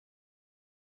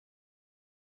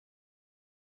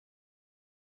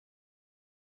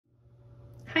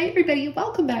Hi everybody,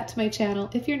 welcome back to my channel.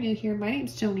 If you're new here, my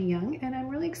name's Joni Young and I'm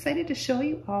really excited to show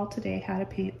you all today how to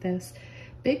paint this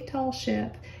big tall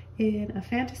ship in a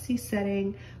fantasy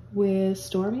setting with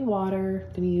stormy water.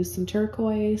 I'm going to use some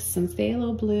turquoise, some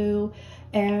phthalo blue,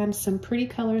 and some pretty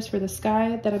colors for the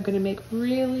sky that I'm going to make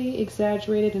really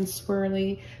exaggerated and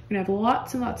swirly. We're going to have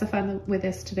lots and lots of fun with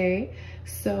this today.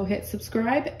 So hit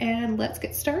subscribe and let's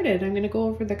get started. I'm going to go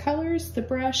over the colors, the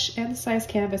brush, and the size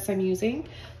canvas I'm using.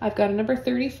 I've got a number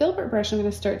 30 filbert brush I'm going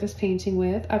to start this painting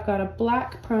with. I've got a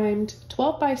black primed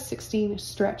 12 by 16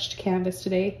 stretched canvas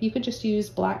today. You could just use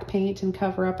black paint and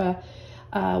cover up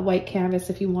a white canvas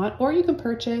if you want, or you can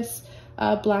purchase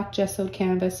a black gessoed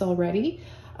canvas already.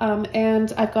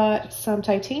 And I've got some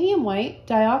titanium white,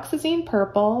 dioxazine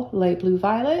purple, light blue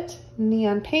violet,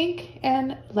 neon pink,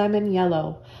 and lemon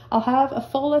yellow. I'll have a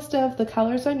full list of the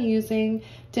colors I'm using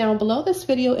down below this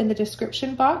video in the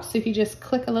description box. So if you just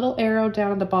click a little arrow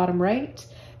down on the bottom right,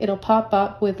 it'll pop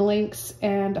up with links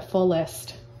and a full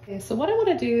list. Okay, so what I want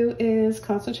to do is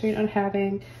concentrate on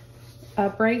having a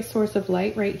bright source of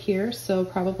light right here. So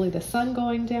probably the sun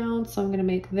going down. So I'm going to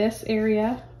make this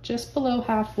area just below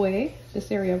halfway,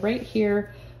 this area right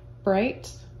here,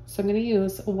 bright. So I'm going to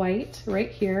use white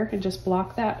right here and just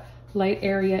block that light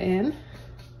area in,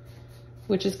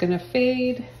 which is going to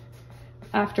fade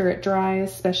after it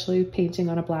dries, especially painting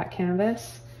on a black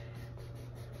canvas.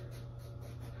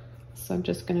 So I'm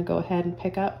just going to go ahead and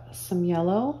pick up some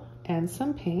yellow and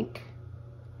some pink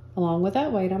along with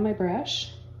that white on my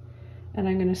brush. And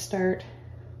I'm going to start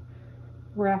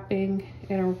wrapping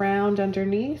it around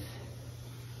underneath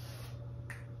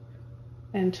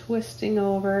and twisting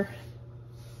over.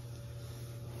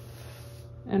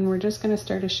 And we're just going to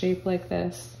start a shape like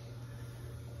this.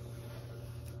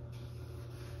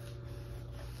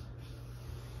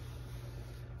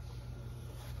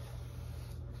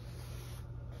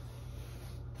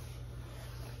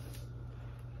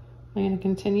 I'm going to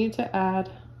continue to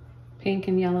add pink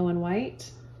and yellow and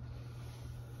white.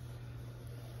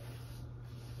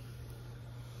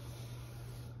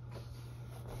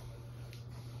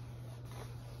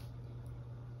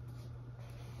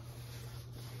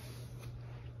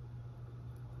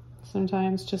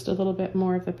 Sometimes just a little bit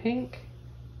more of the pink.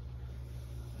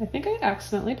 I think I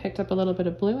accidentally picked up a little bit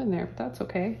of blue in there, but that's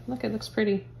okay. Look, it looks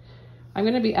pretty. I'm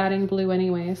going to be adding blue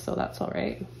anyway, so that's all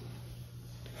right.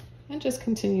 And just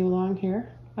continue along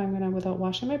here. I'm going to, without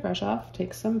washing my brush off,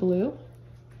 take some blue.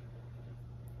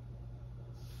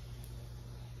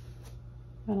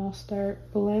 And I'll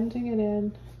start blending it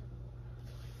in.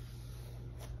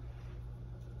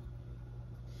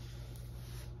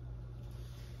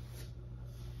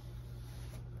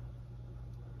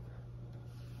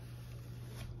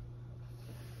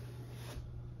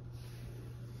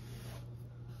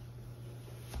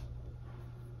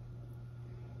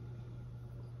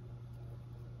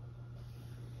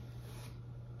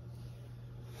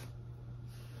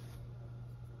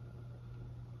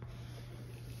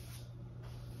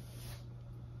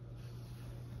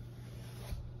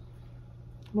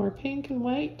 More pink and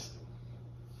white.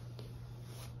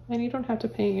 And you don't have to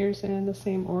paint yours in the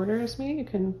same order as me. You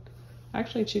can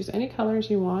actually choose any colors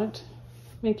you want.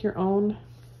 Make your own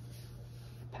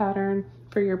pattern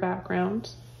for your background.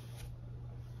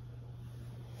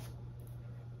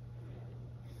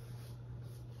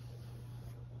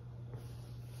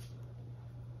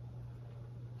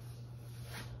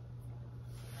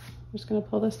 I'm just going to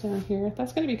pull this down here.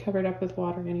 That's going to be covered up with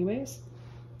water anyways.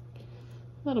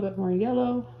 A little bit more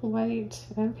yellow, white,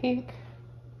 and pink.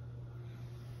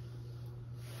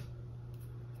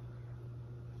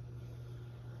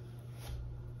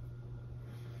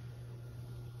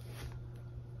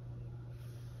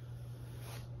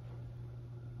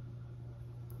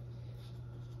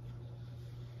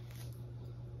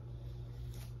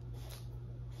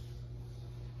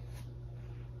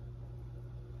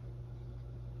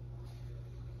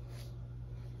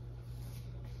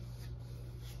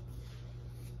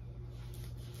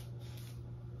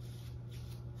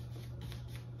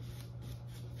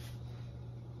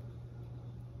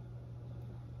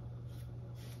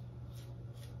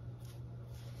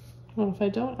 Well, if I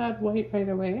don't add white right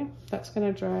away, that's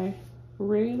going to dry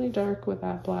really dark with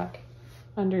that black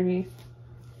underneath.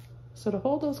 So to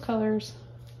hold those colors,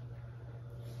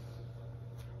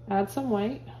 add some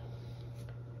white,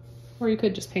 or you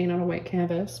could just paint on a white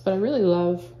canvas, but I really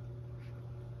love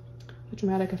the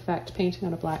dramatic effect painting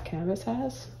on a black canvas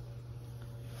has.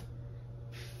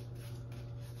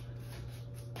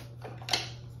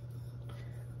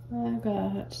 I've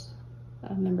got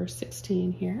number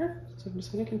 16 here. So I'm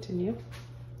just going to continue.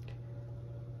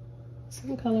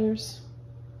 Some colors.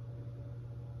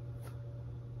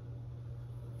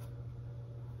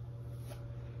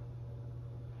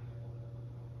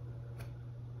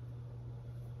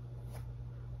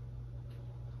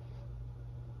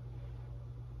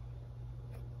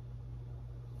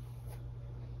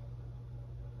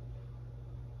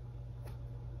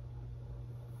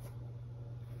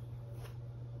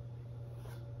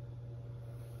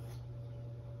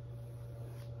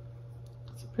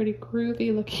 It's a pretty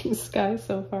groovy looking sky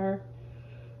so far.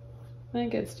 I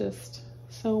think it's just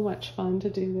so much fun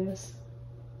to do this.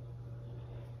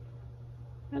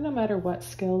 And no matter what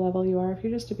skill level you are, if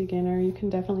you're just a beginner, you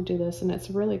can definitely do this, and it's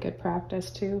really good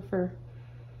practice too for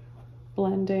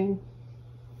blending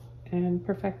and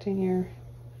perfecting your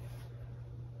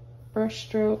brush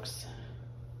strokes.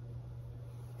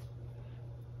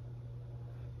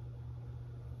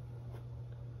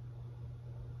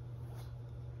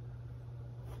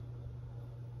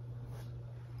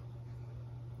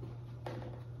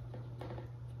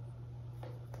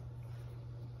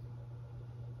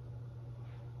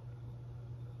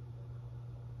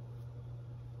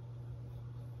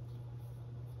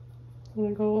 I'm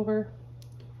going to go over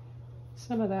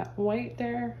some of that white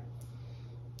there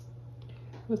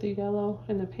with the yellow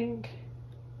and the pink,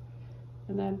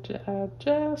 and then to add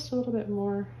just a little bit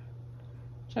more.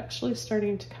 It's actually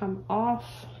starting to come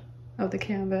off of the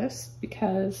canvas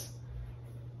because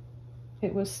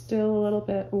it was still a little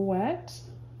bit wet,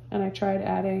 and I tried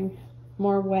adding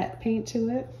more wet paint to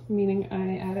it, meaning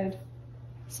I added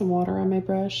some water on my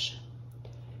brush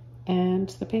and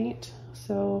the paint.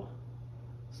 So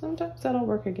sometimes that'll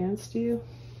work against you.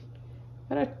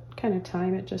 Gotta kind of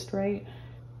time it just right.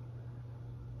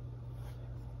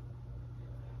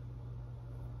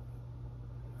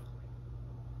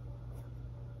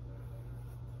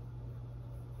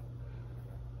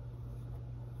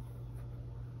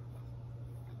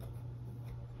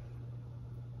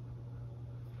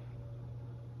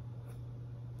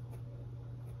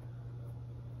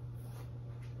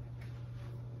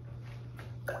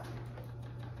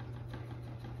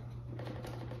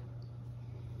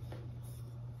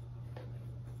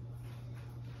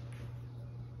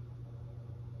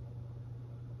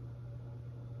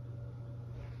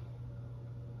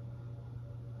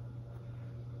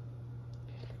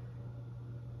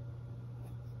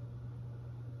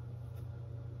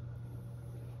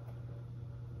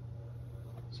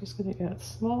 Just gonna get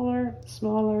smaller,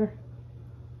 smaller.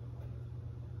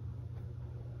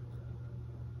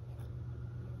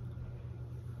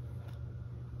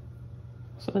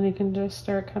 So then you can just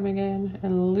start coming in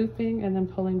and looping and then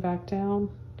pulling back down.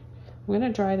 I'm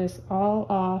gonna dry this all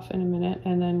off in a minute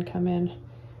and then come in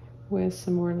with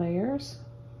some more layers.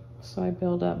 So I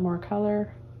build up more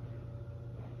color.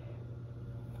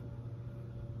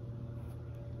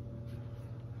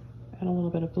 Add a little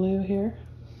bit of blue here.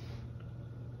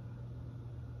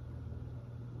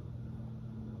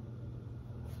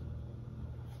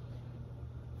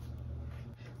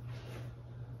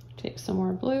 Take some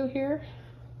more blue here.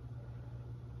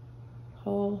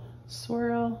 Pull,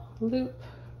 swirl, loop.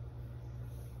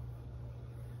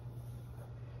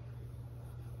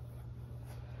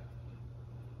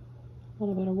 A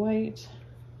little bit of white.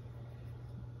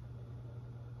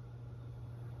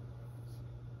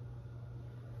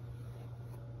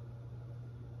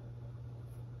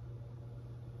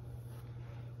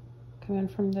 Come in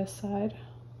from this side.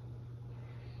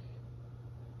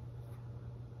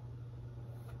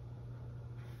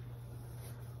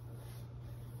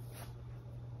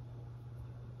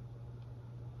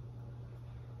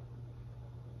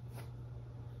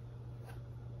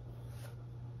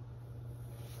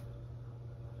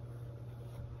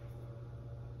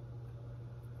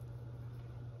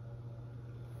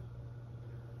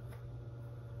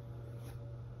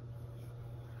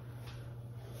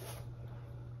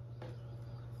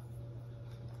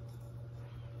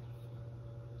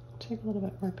 Take a little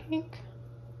bit more pink.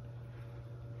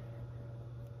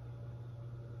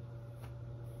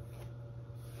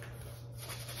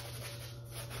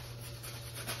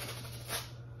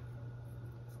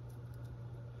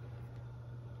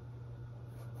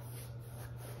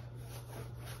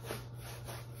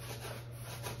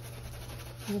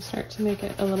 I'm going to start to make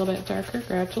it a little bit darker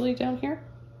gradually down here.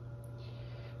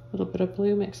 A little bit of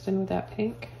blue mixed in with that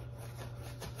pink.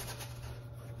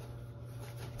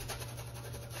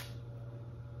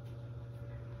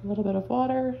 A little bit of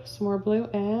water, some more blue,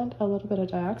 and a little bit of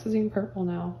dioxazine purple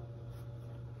now.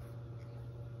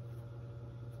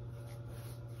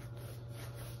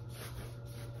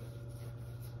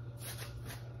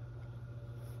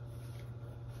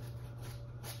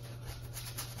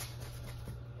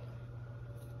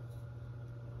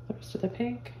 The rest of the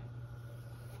pink.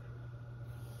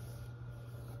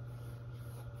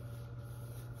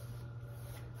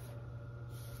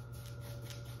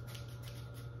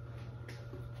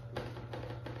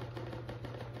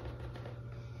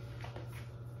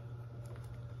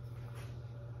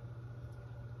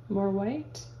 More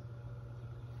white.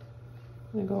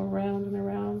 I'm gonna go around and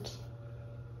around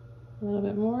a little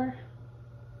bit more.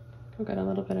 I've got a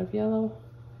little bit of yellow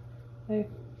I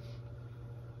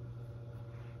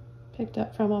picked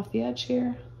up from off the edge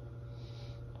here.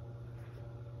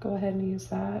 Go ahead and use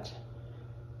that.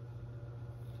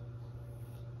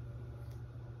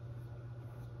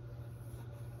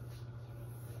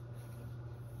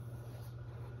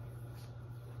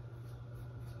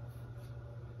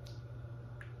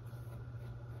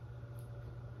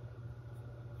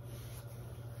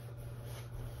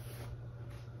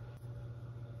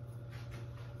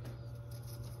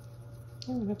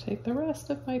 I'm going to take the rest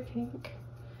of my pink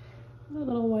and a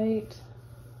little white.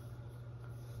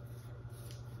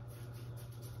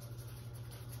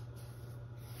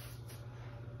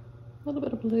 A little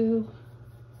bit of blue.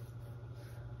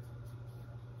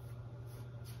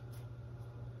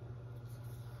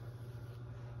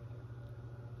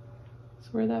 So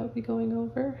where that would be going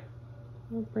over,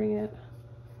 we'll bring it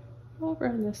over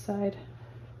on this side.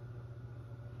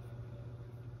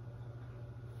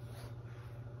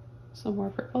 Some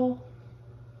more purple.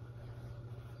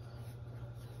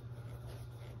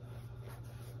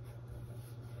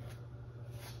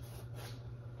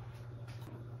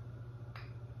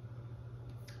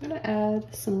 I'm going to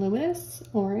add some luminous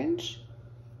orange.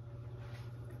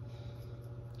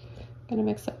 I'm going to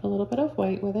mix up a little bit of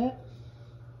white with it.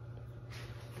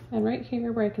 And right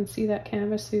here where I can see that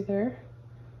canvas through there,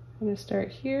 I'm going to start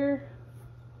here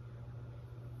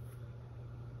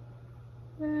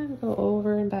and go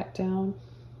over and back down.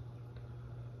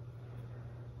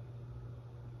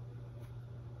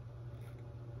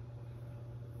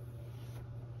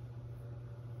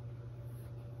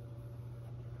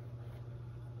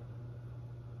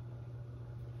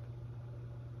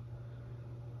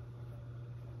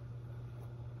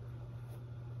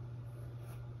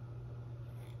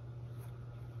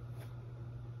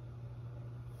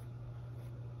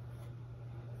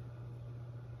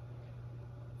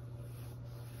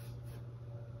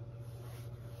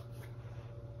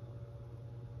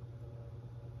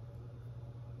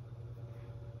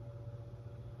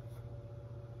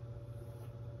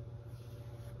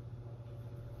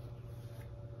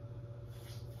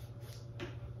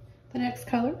 The next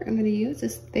color I'm going to use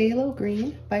is Thalo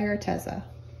Green by Arteza.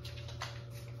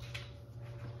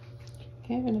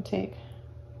 Okay, I'm going to take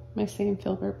my same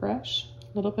filbert brush,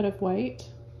 a little bit of white,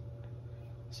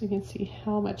 so you can see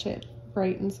how much it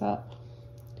brightens up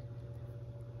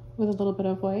with a little bit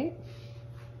of white.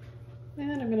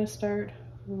 And I'm going to start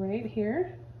right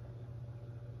here.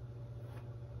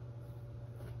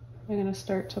 I'm going to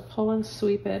start to pull and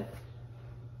sweep it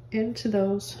into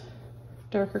those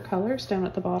darker colors down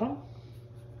at the bottom.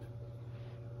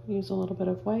 Use a little bit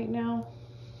of white now.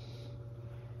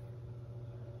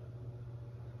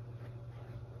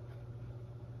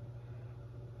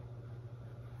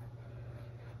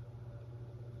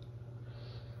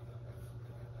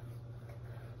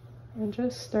 And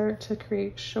just start to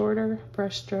create shorter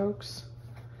brush strokes,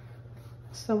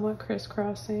 somewhat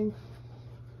crisscrossing.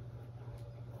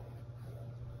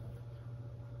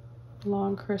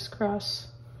 Long crisscross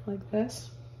like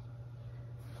this.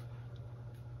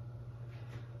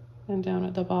 And down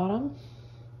at the bottom,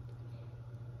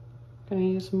 I'm going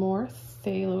to use more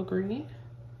Thalo Green.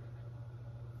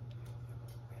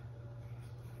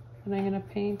 And I'm going to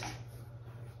paint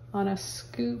on a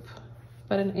scoop,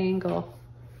 but an angle.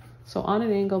 So on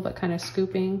an angle, but kind of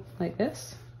scooping like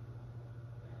this.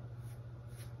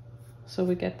 So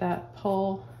we get that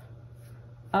pull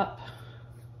up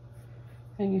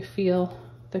and you feel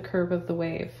the curve of the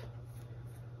wave.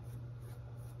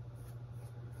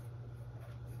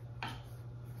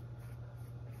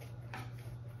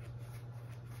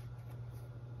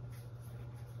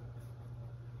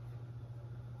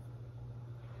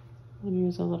 I'll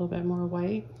use a little bit more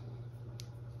white.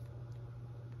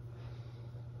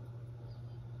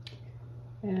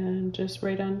 And just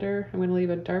right under, I'm going to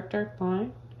leave a dark, dark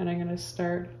line, and I'm going to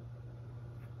start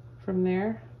from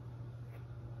there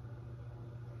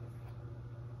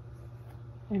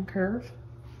and curve.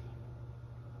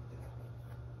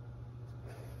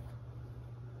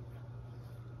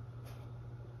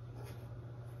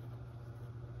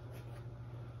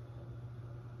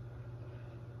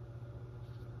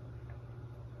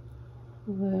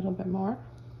 A little bit more.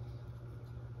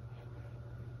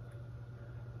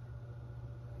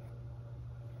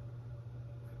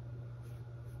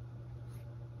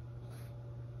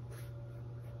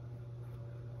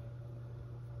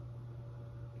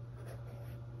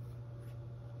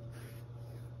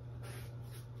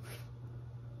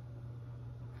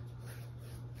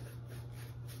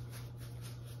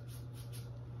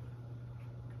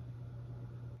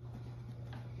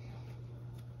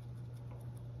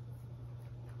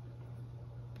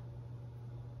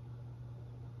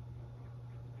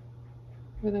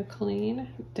 with a clean,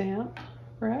 damp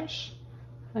brush.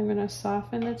 I'm going to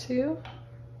soften the two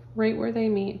right where they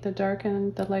meet, the dark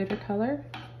and the lighter color.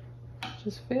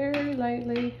 Just very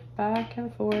lightly back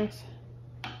and forth,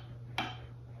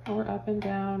 or up and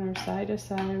down, or side to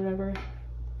side, whatever.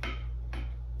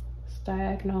 It's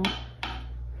diagonal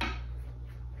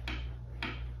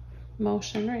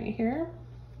motion right here.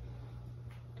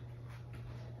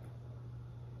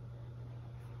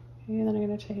 And then I'm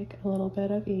going to take a little bit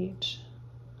of each,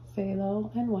 phthalo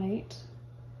and white.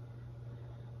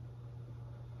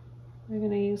 I'm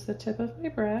going to use the tip of my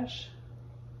brush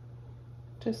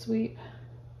to sweep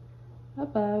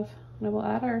above, and we'll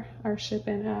add our ship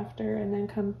in after, and then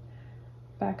come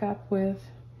back up with,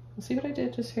 see what I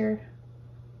did just here?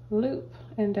 Loop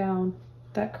and down.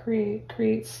 That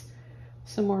creates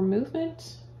some more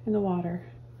movement in the water.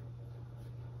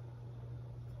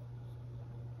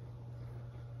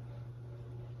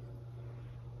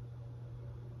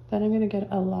 Then I'm going to get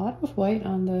a lot of white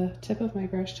on the tip of my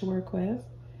brush to work with,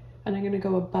 and I'm going to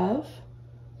go above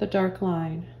the dark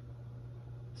line.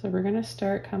 So we're going to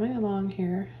start coming along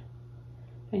here,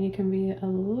 and you can be a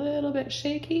little bit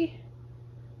shaky.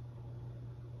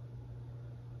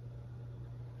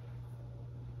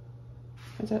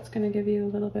 Because that's going to give you a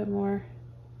little bit more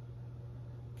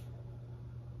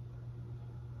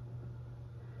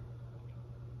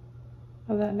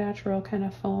of that natural kind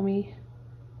of foamy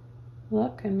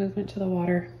look and movement to the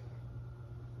water.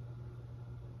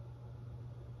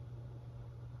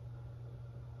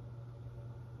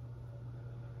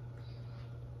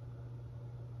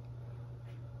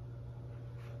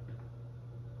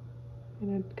 I'm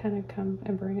going to kind of come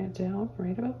and bring it down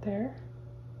right about there.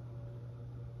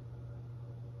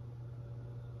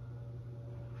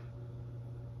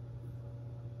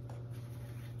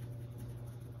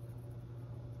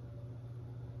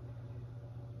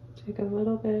 Take a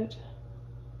little bit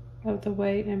of the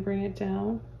white and bring it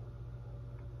down.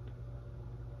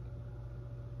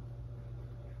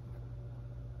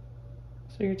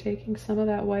 So you're taking some of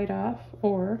that white off,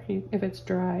 or if it's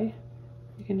dry,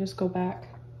 you can just go back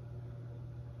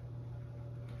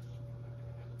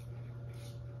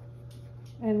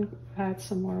and add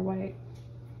some more white.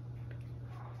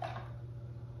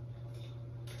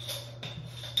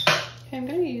 Okay, I'm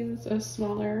going to use a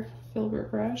smaller filbert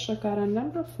brush. I've got a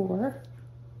number 4.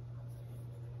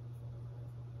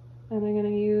 And I'm going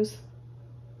to use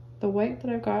the white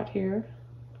that I've got here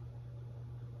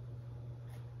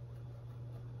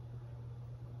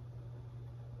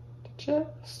to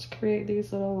just create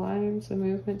these little lines of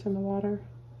movement in the water.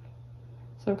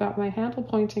 So I've got my handle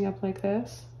pointing up like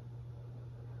this.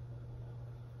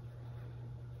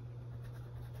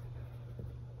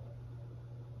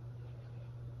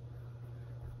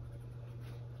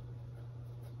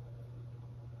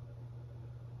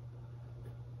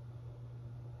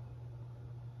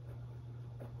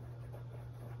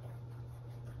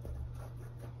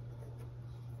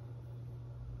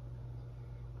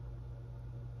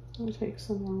 I'll take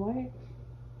some more white.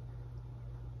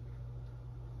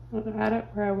 I'll add it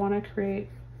where I want to create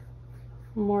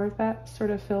more of that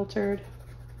sort of filtered,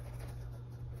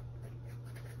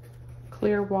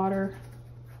 clear water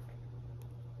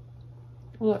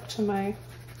look to my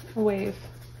wave.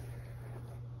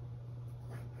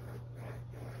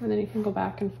 And then you can go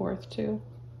back and forth too.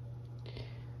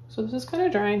 So this is kind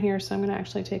of drying here, so I'm going to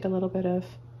actually take a little bit of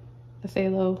the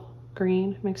phthalo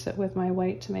green, mix it with my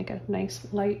white to make a nice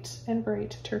light and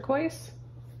bright turquoise.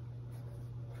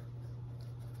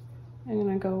 I'm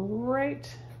going to go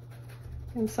right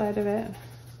inside of it,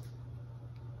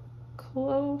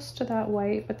 close to that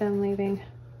white, but then leaving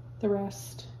the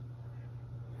rest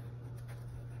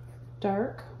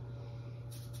dark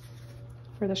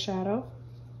for the shadow.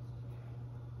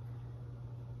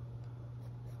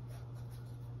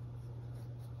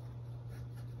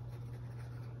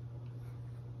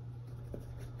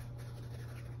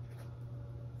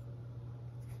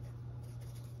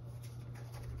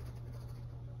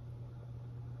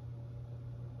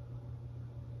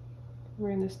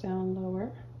 Bring this down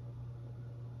lower.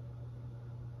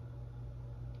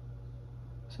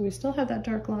 So we still have that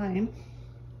dark line.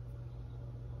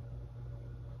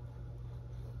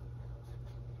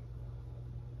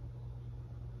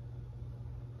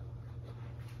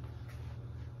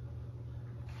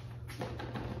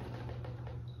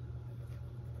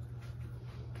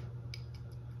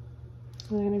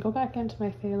 I'm going to go back into my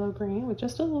phthalo green with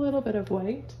just a little bit of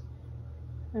white,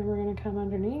 and we're going to come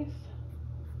underneath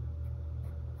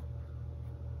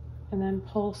and then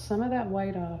pull some of that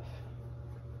white off.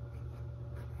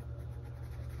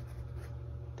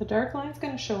 The dark line's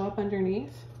going to show up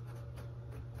underneath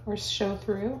or show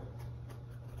through,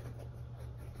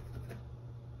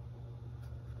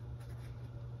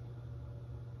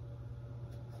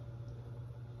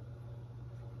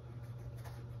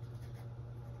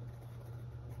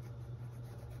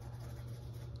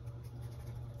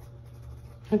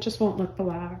 It just won't look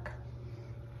black.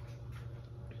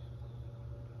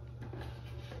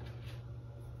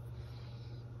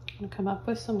 I'm gonna come up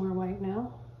with some more white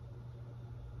now.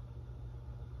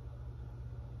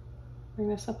 Bring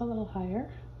this up a little higher.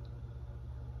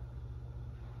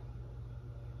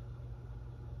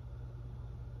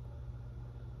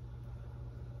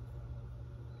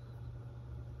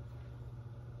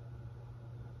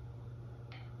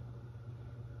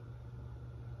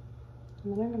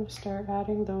 And then I'm going to start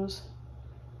adding those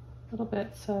little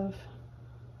bits of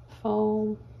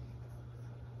foam,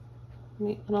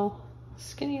 neat little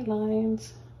skinny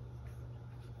lines,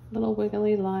 little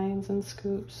wiggly lines and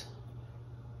scoops.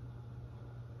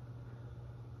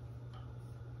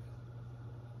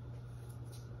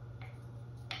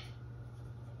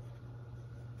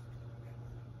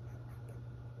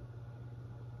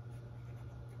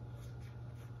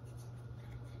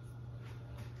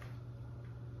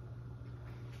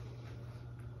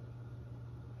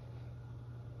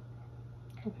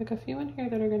 I'll pick a few in here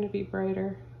that are going to be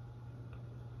brighter.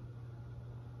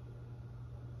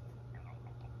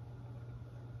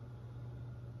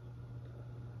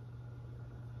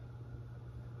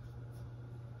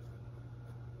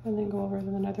 And then go over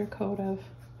with another coat of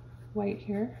white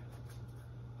here.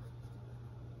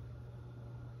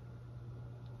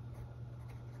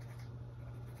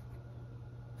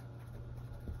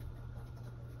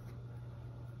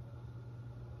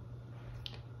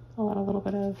 I'll add a little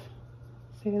bit of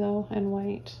phthalo and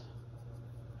white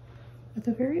at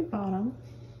the very bottom,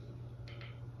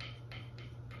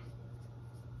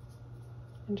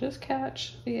 and just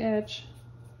catch the edge,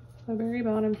 the very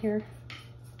bottom here.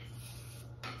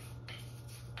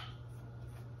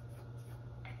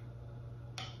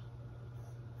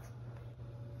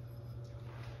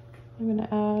 I'm going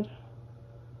to add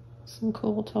some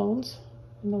cool tones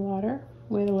in the water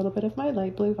with a little bit of my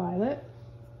light blue violet.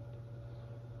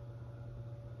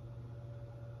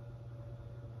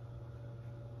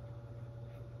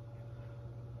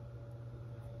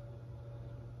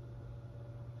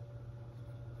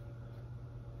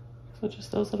 So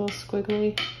just those little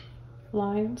squiggly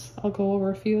lines. I'll go over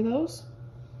a few of those.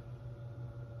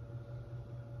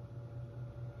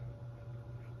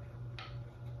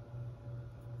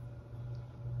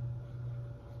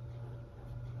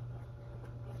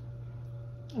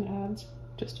 And add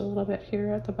just a little bit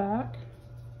here at the back.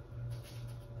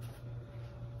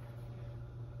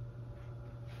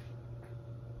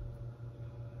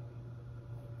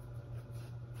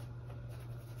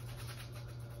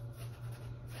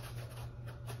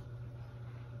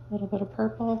 A little bit of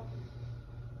purple.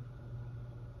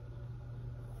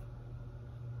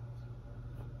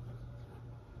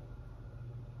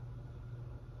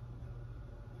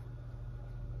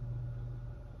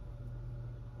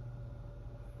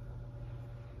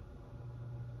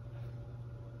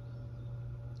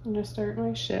 I'm going to start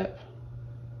my ship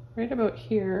right about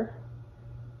here.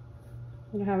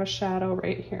 I'm going to have a shadow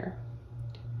right here.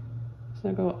 So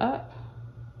I go up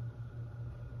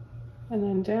and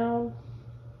then down.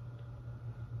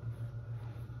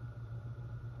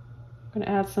 I'm going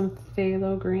to add some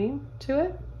phthalo green to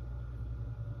it.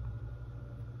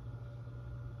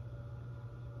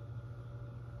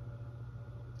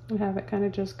 And have it kind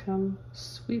of just come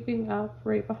sweeping up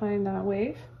right behind that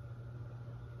wave.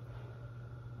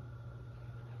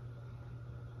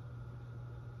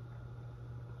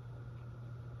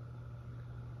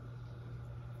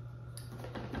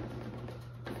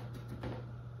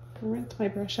 Rinse my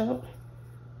brush out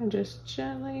and just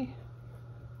gently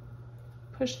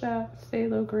push that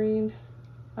phthalo green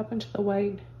up into the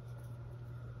white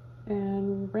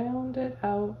and round it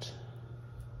out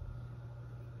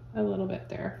a little bit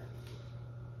there.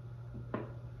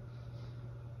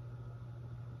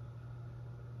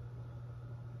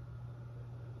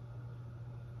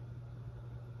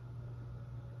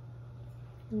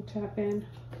 And tap in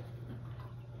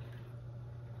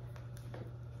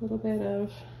a little bit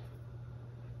of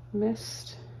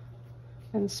mist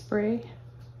and spray.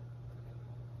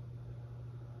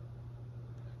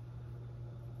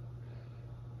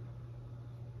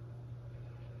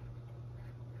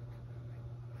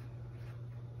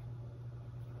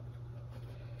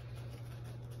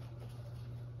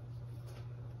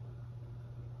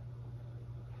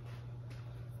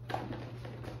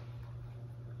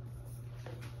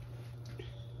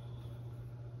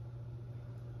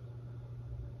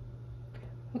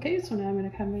 Okay, so now I'm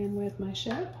going to come in with my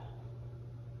ship.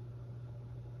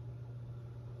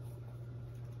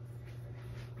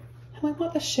 And I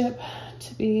want the ship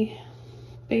to be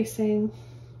facing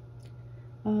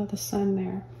the sun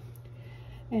there.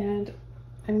 And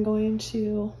I'm going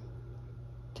to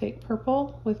take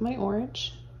purple with my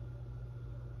orange,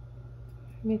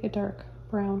 make a dark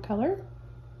brown color.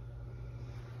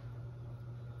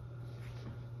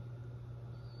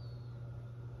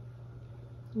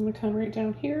 I'm going to come right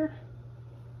down here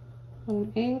on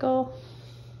an angle.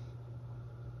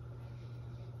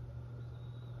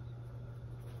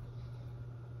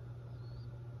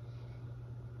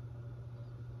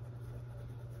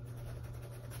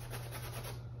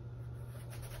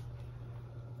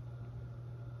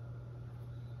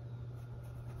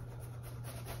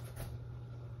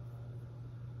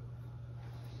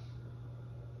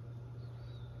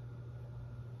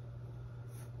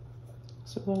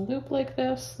 So we'll loop like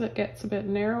this that gets a bit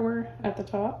narrower at the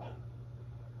top,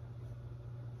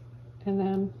 and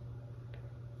then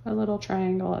a little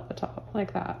triangle at the top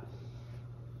like that.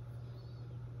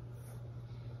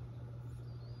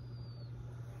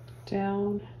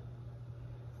 Down.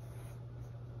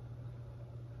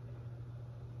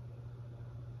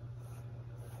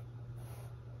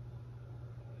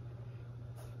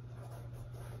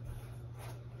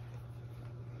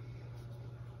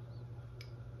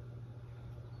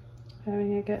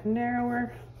 Having it get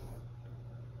narrower.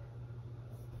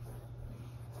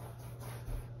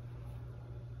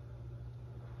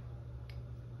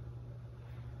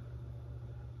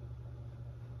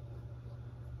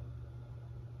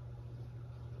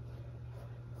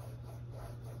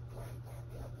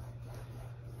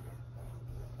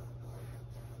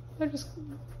 I just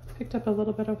picked up a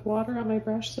little bit of water on my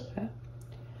brush so that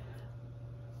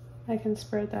I can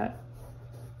spread that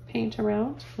paint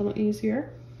around a little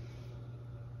easier.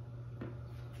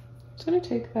 I'm going to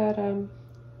take that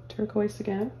turquoise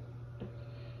again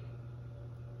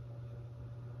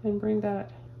and bring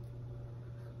that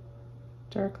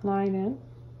dark line in,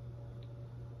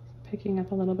 picking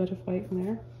up a little bit of white in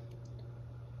there. I'm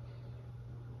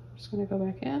just going to go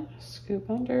back in, scoop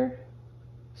under,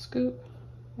 scoop,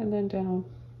 and then down.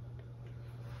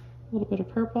 A little bit of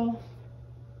purple.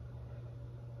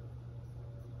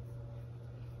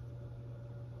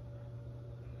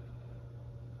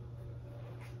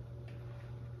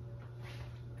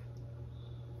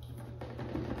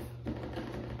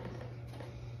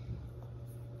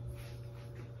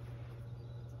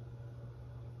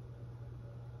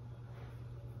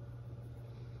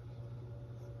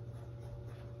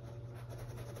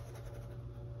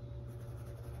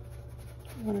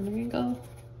 On an angle,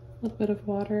 a little bit of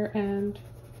water and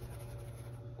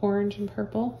orange and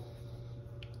purple.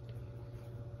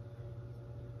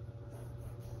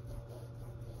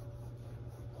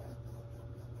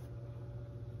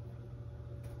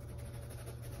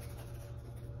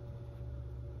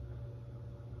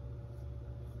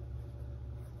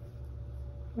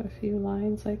 A few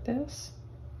lines like this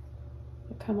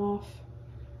that come off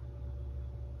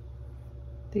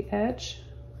the edge,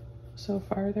 so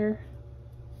farther.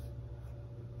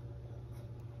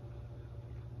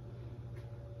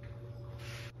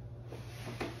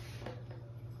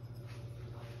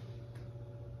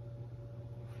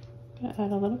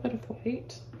 Add a little bit of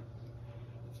white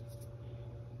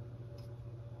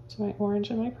to my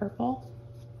orange and my purple.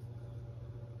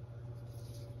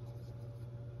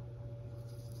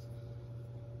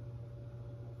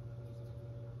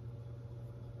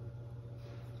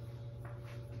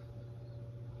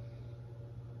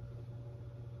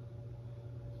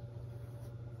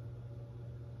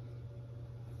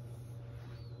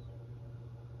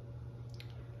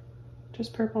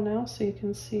 Just purple now so you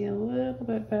can see a little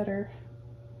bit better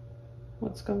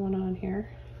what's going on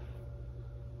here.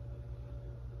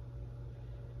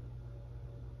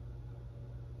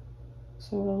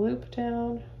 So we'll loop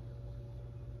down,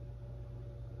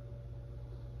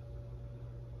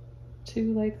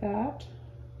 2 like that,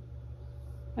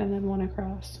 and then 1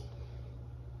 across.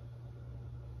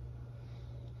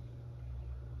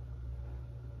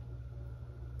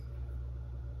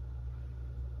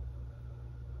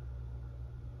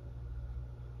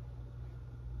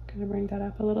 Gonna bring that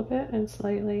up a little bit and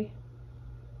slightly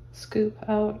scoop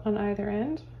out on either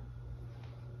end.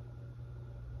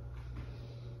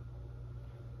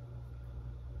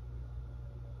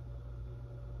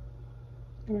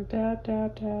 Gonna dab,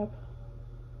 dab, dab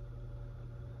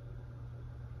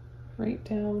right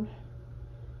down.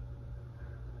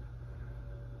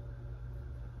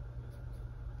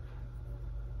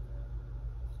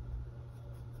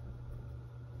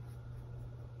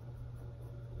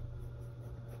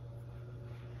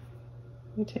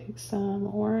 We take some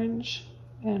orange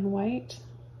and white.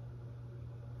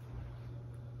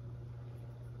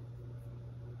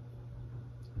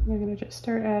 We're going to just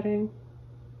start adding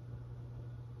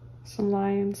some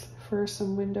lines for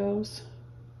some windows.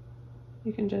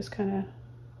 You can just kind of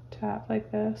tap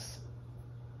like this.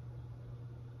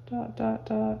 Dot, dot,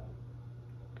 dot.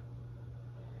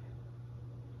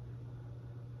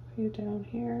 A few down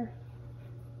here.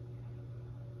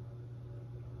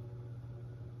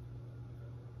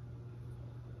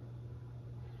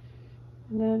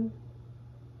 And then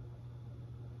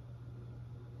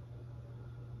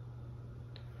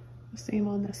the same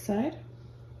on this side.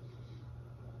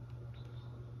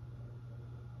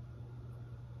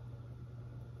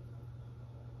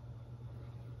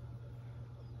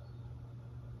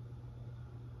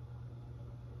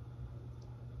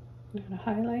 I'm going to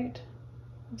highlight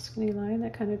a skinny line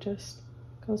that kind of just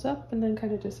goes up and then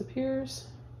kind of disappears.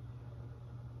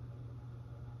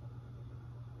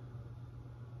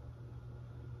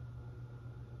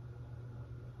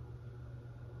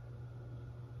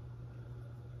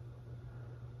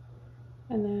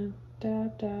 And then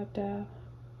dab, dab, dab.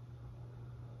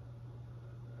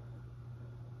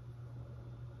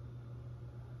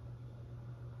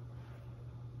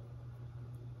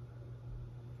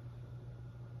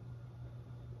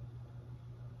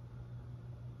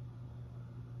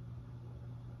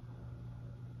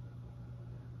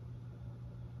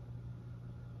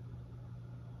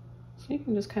 So you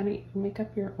can just kind of make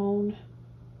up your own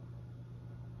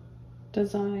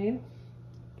design,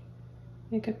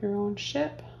 make up your own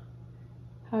ship,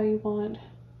 how you want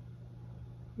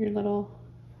your little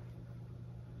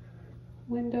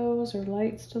windows or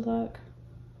lights to look.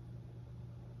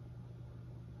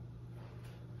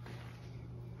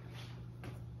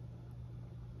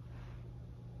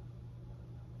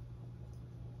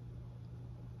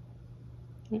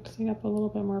 Mixing up a little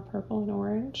bit more purple and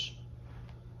orange.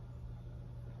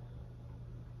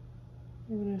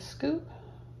 I'm going to scoop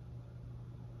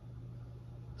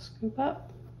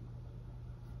up.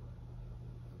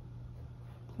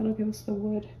 That'll give us the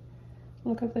wood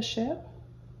look of the ship.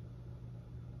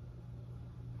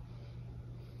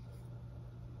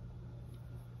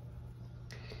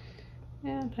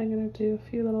 And I'm going to do a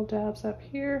few little dabs up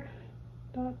here.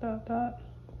 Dot, dot, dot.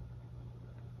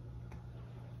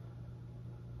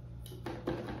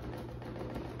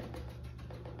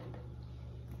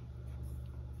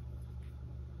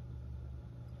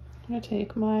 I'm going to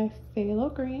take my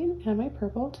phthalo green and my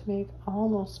purple to make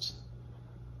almost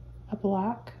a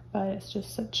black, but it's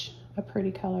just such a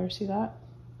pretty color. See that?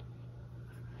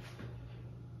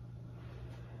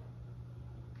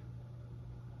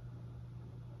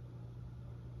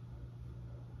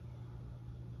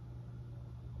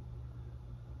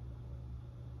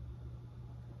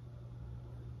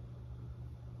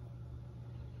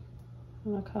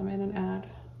 I'm going to come in and add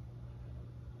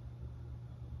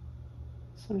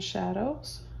some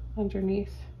shadows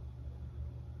underneath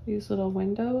these little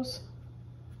windows.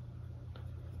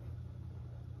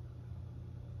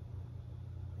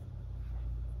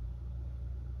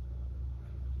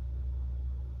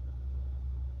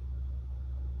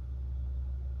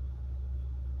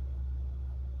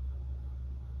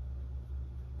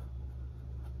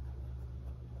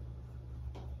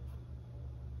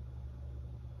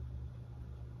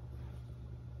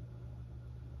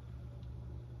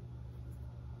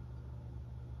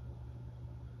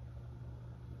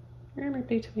 Right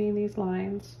between these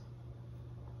lines.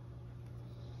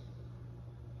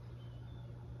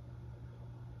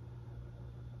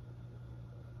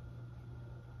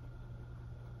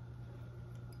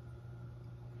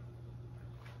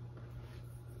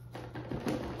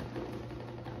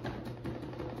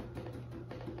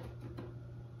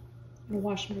 I'm gonna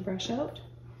wash my brush out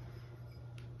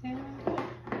and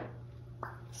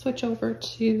switch over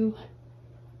to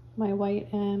my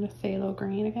white and phthalo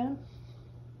green again.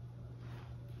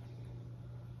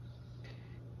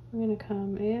 I'm going to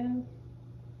come in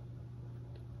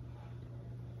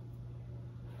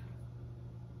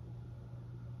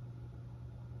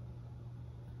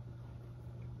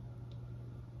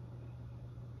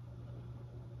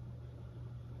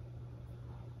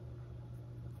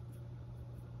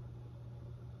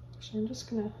so I'm just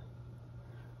going to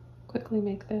quickly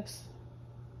make this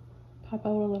pop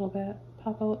out a little bit,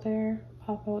 pop out there,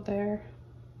 pop out there.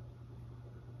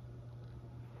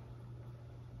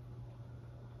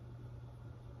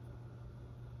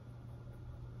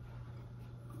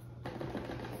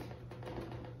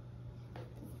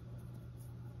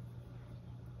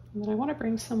 And then I want to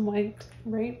bring some white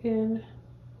right in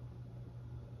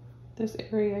this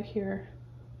area here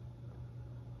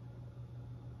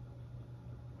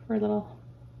for a little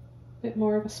bit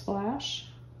more of a splash.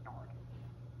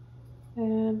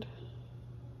 And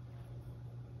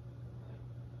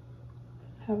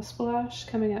have a splash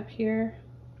coming up here.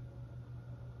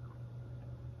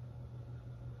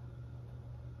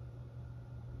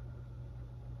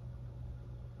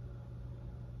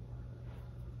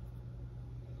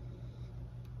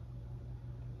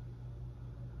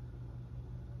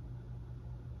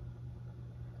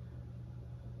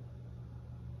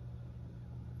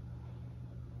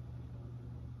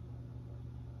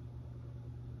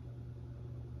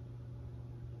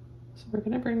 So we're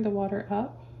going to bring the water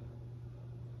up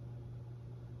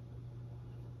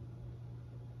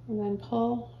and then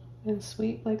pull and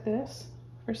sweep like this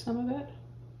for some of it.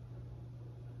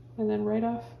 And then right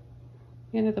off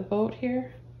the end of the boat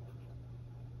here,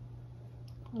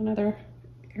 another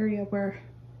area where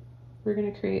we're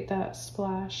going to create that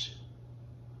splash.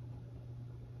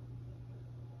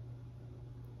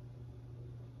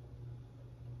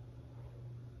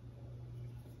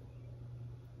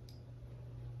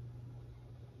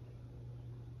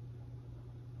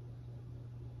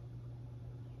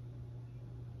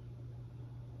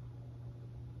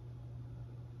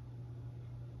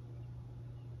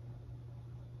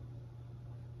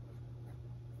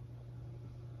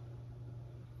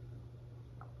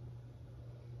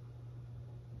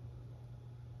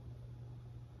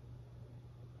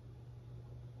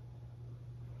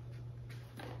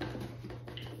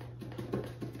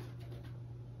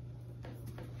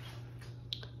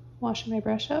 Washing my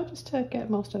brush out just to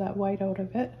get most of that white out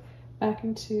of it. Back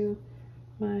into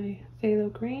my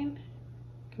phthalo green.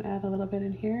 Gonna add a little bit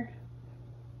in here.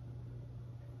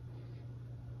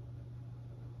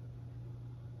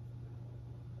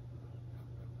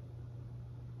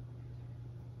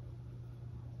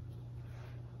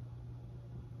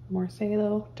 More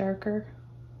phthalo, darker.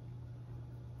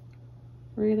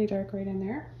 Really dark right in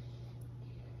there.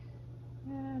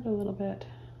 And a little bit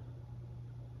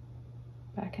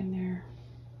back in there.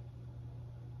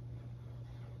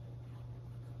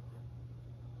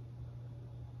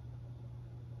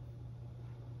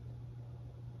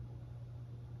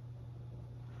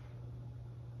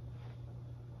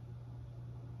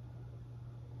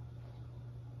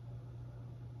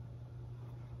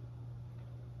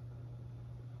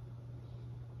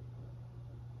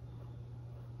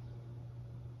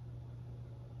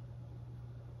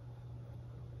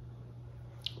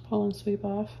 Pull and sweep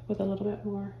off with a little bit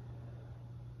more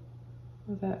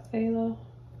of that phthalo.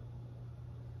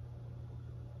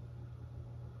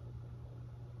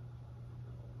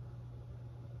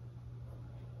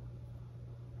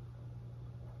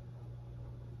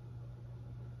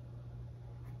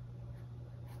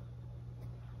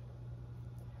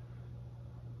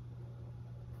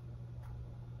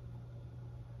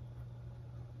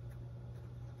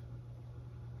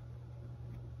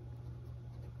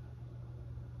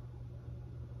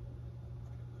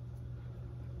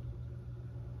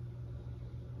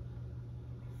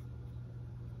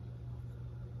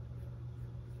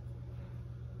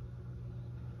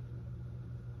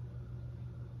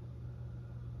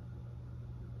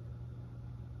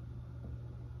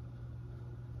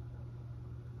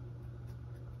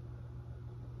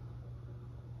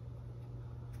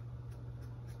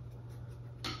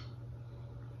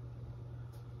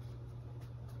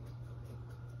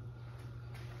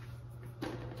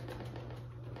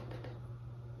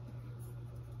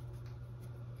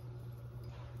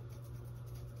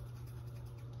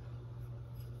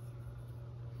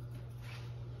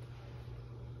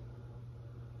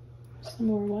 Some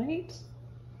more white.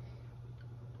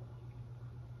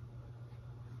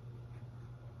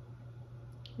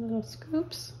 Little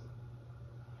scoops.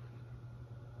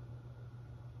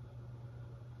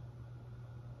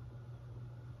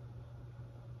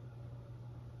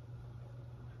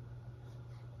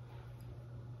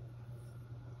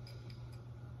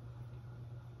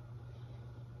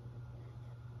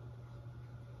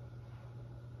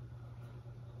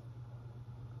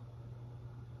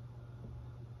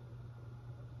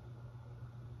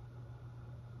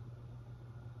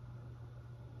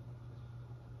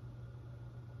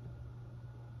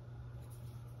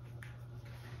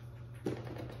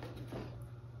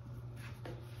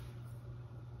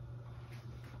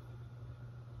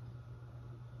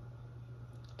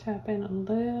 Tap in a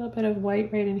little bit of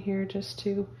white right in here just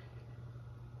to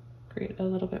create a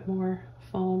little bit more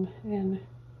foam and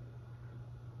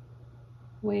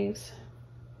waves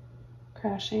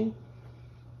crashing.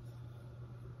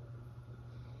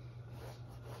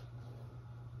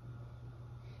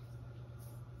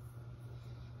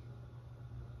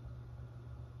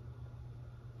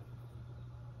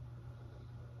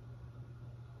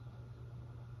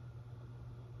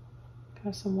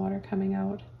 Got some water coming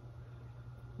out.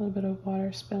 A little bit of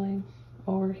water spilling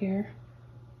over here.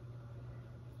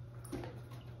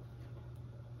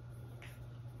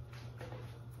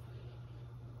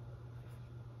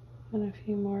 And a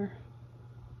few more.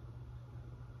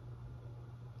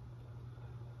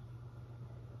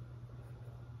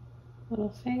 Little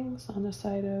things on the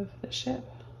side of the ship.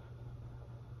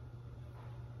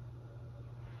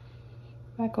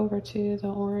 Back over to the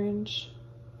orange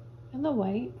and the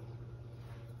white.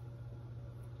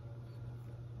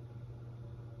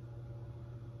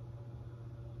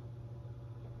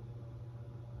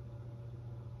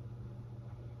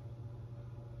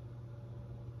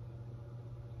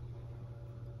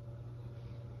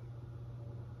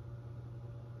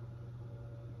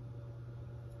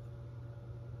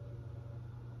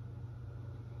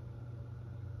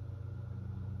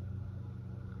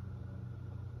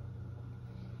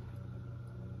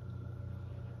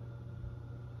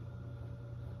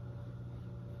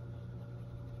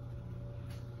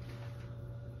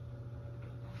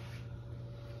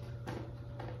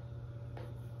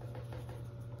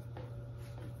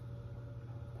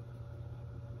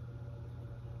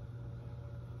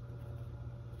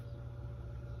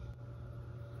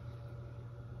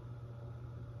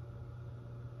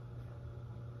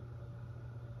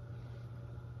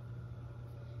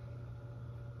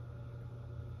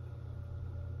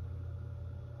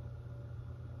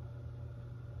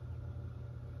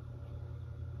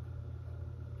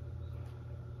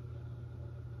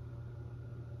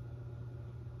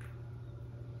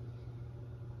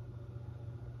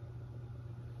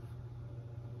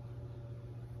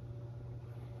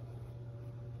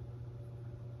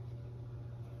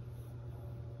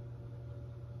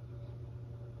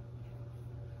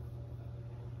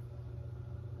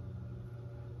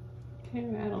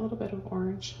 I'm gonna add a little bit of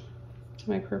orange to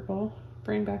my purple,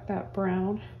 bring back that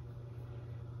brown.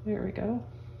 There we go.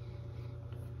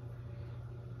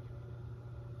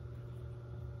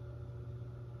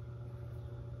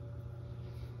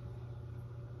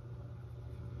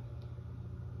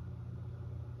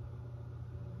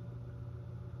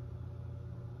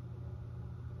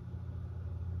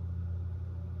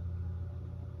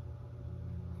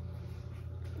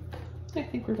 I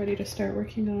think we're ready to start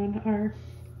working on our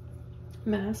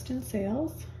mast and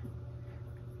sails.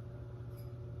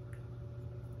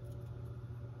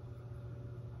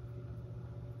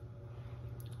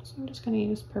 So I'm just going to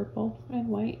use purple and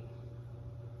white.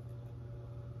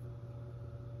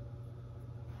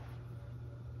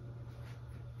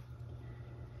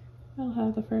 I'll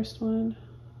have the first one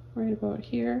right about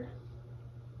here.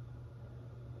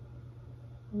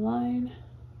 Line.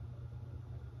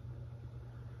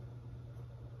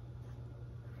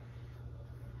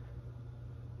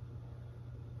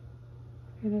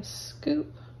 I'm going to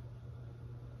scoop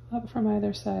up from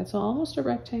either side, so almost a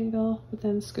rectangle, but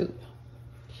then scoop.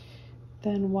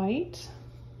 Then white.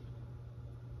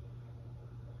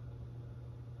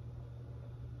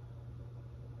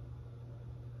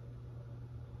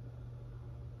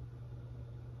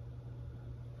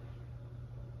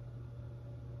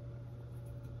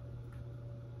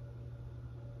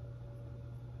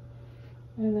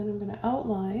 And then I'm going to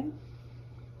outline.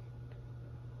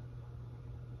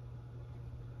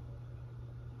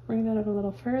 Bring that up a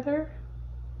little further.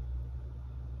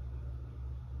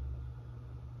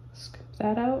 Scoop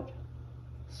that out.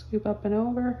 Scoop up and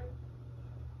over.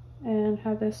 And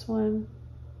have this one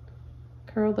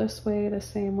curl this way the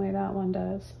same way that one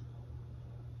does.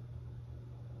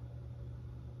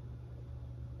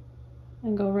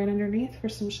 And go right underneath for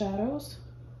some shadows.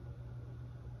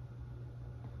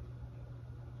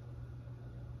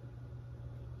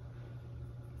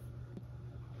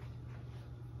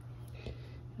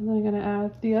 And then I'm going to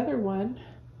add the other one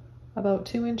about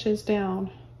 2 inches down.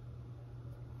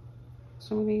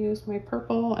 So I'm going to use my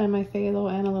purple and my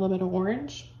phthalo and a little bit of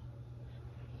orange.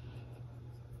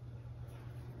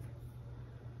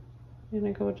 I'm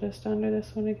going to go just under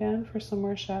this one again for some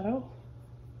more shadow.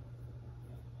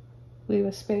 Leave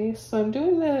a space. So I'm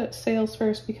doing the sails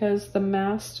first because the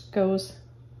mast goes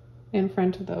in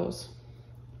front of those.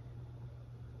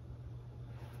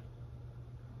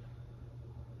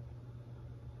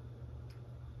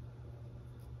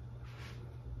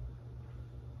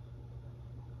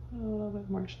 A little bit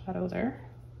more shadow there.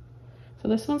 So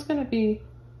this one's going to be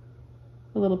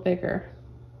a little bigger.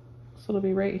 So it'll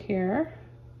be right here.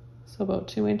 So about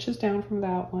 2 inches down from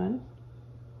that one.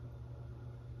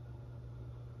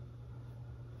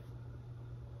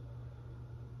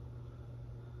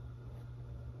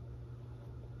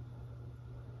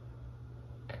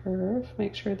 Curve.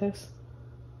 Make sure this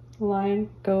line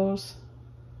goes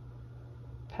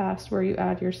past where you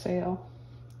add your sail.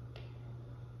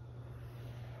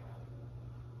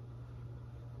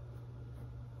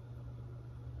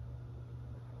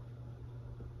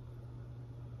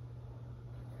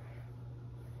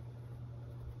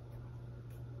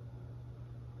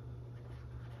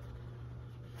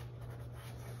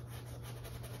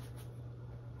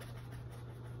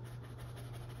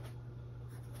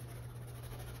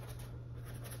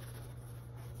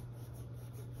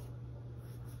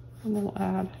 And then we'll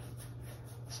add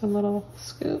some little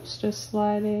scoops, just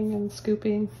sliding and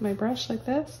scooping my brush like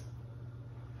this.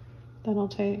 Then I'll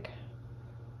take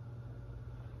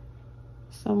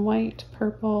some white,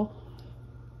 purple,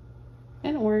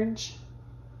 and orange.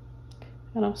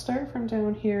 And I'll start from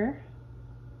down here,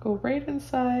 go right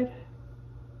inside,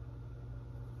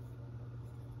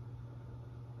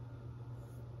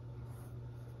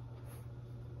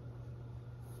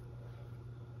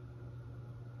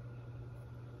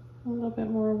 a little bit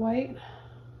more white.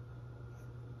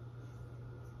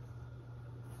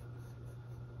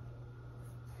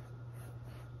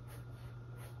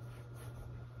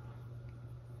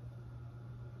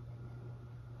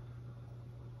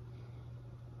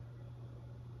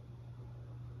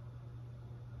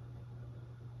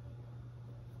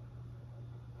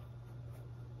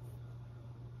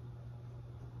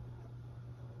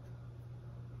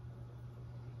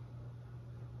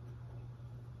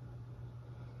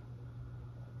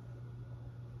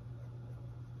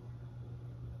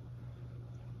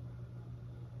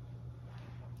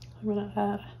 I'm going to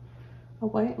add a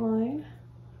white line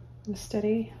and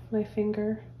steady my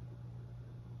finger.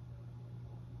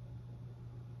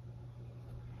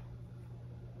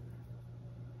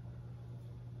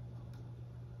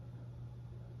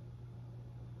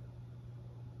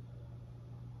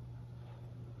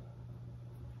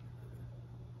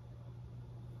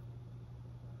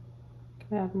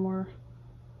 Add more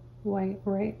white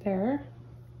right there.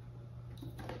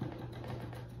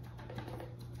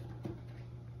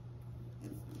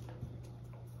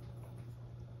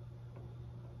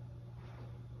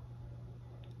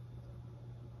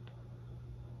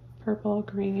 Purple,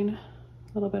 green, a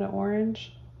little bit of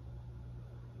orange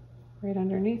right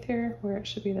underneath here where it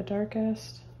should be the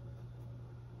darkest.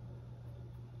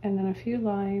 And then a few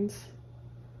lines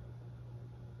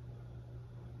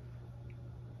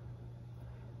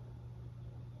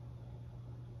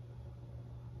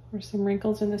or some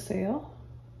wrinkles in the sail.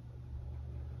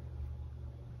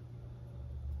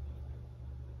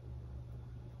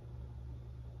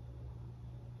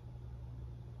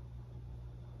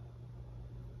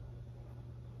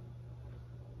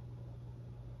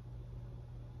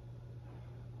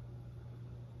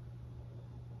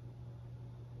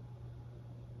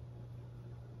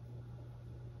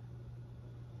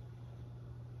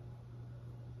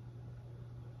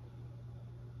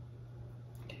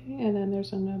 And then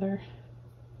there's another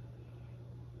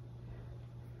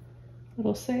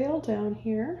little sail down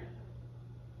here.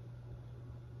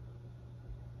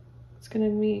 It's going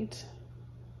to meet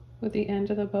with the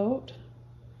end of the boat.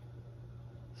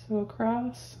 So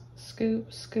across,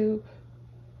 scoop, scoop,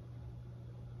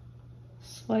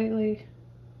 slightly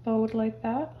bowed like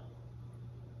that.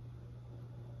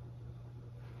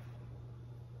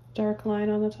 Dark line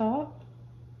on the top.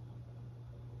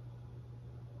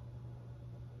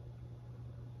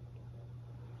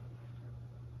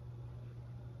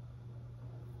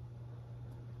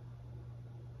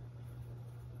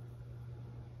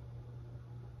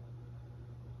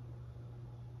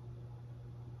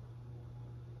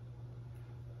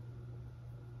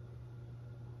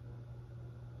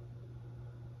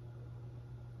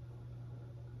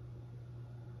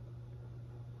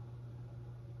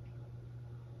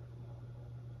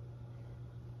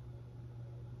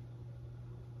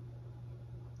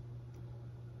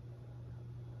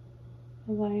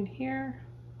 A line here,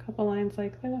 a couple lines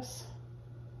like this,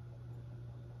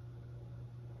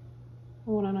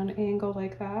 one on an angle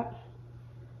like that.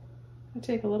 I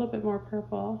take a little bit more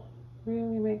purple,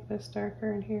 really make this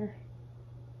darker in here,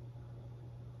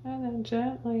 and then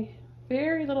gently,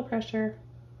 very little pressure,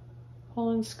 pull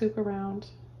and scoop around.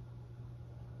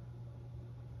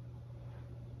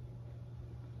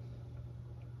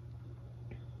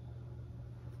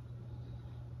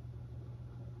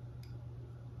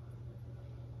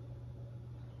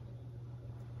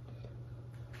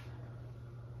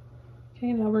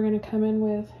 Okay, now we're going to come in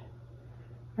with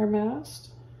our mast.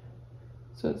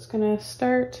 So it's going to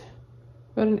start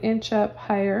about an inch up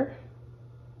higher.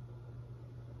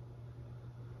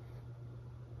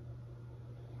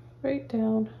 Right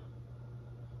down.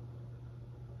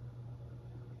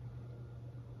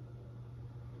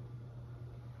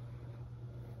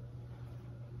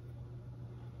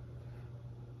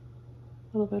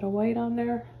 A little bit of white on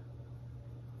there.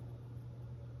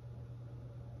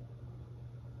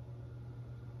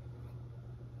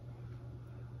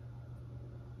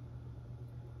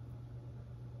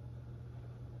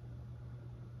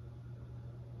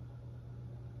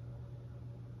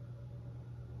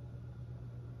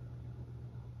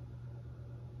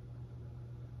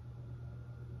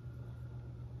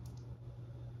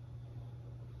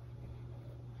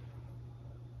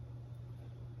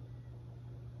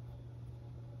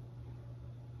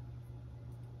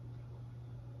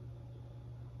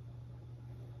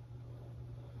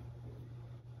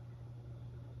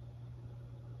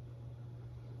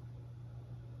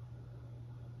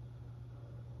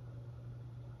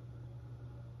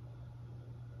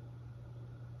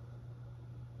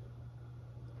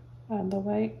 Add the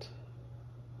white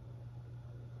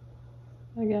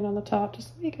again on the top,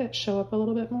 just make it show up a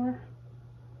little bit more.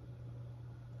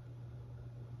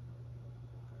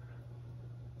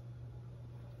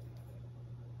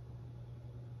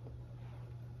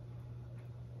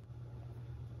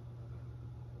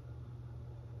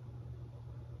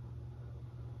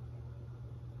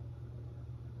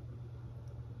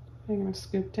 I'm going to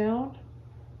scoop down,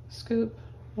 scoop.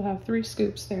 We'll have 3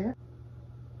 scoops there.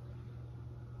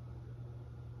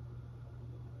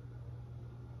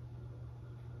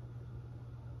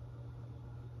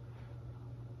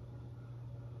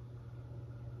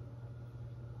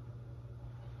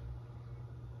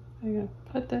 I'm going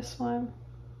to put this one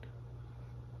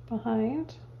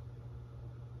behind.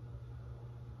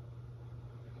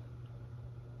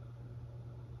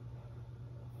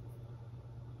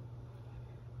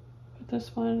 Put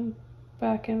this one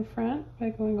back in front by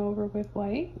going over with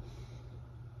white.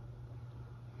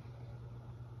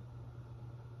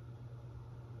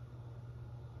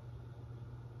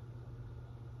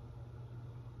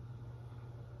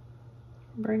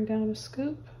 Bring down a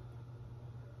scoop.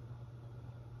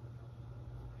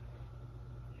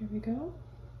 There we go.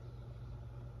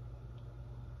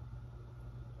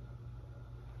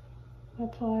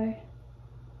 Apply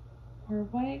more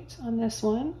white on this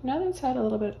one. Now that it's had a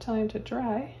little bit of time to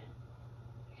dry,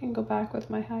 I can go back with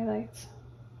my highlights.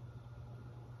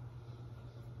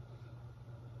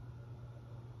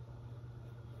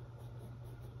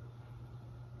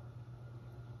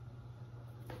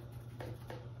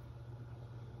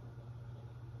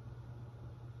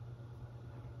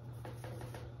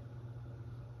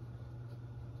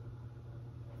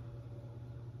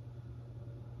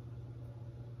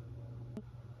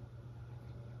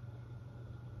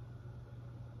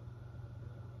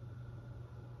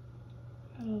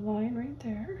 Got a line right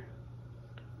there.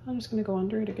 I'm just going to go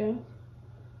under it again.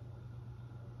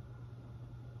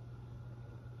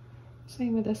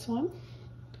 Same with this one.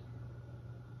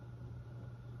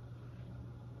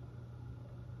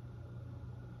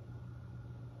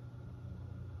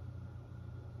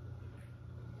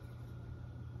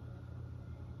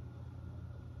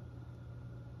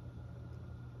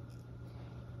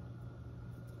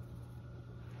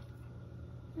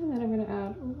 And then I'm going to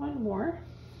add one more.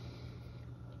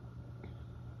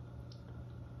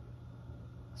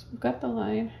 So we've got the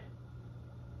line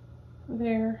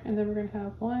there, and then we're going to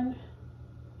have one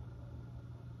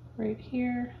right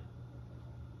here.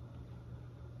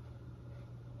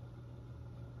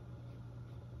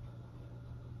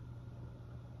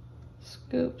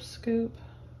 Scoop, scoop.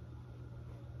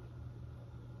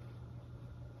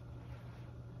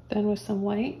 Then with some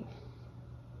white,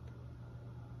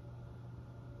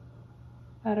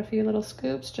 add a few little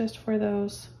scoops just for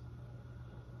those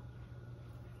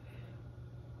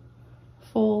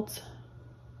folds.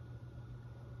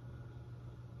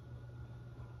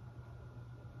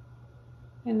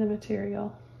 In the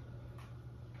material.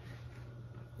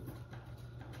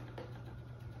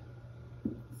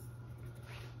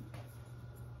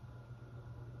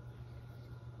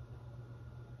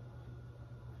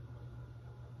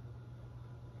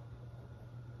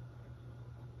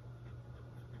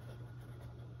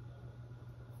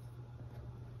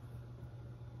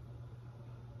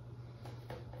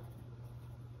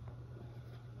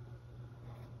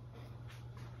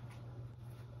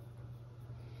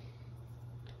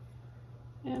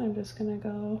 And I'm just going to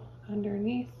go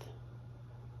underneath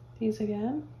these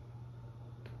again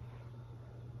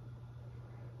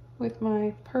with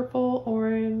my purple,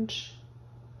 orange,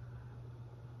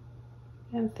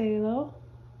 and phthalo.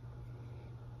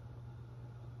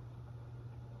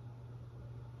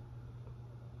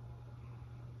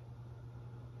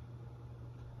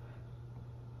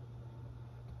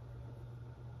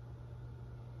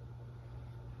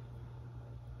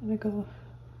 I'm going to go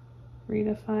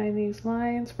redefine these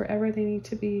lines wherever they need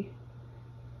to be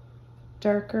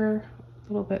darker,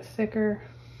 a little bit thicker.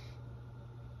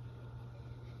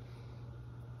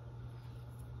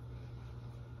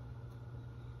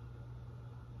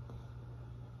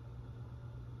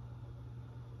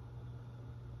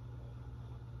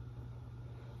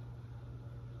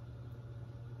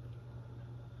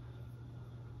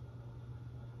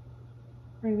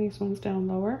 Bring these ones down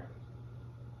lower.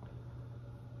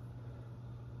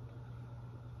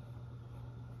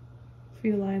 A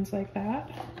few lines like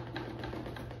that.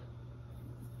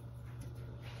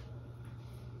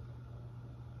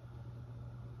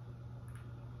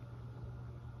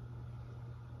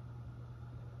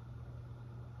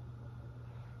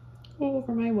 Go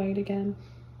over my white again.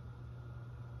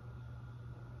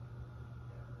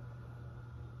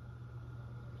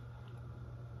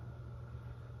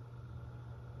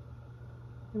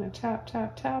 I'm going to tap,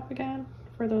 tap, tap again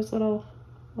for those little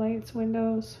lights,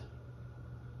 windows.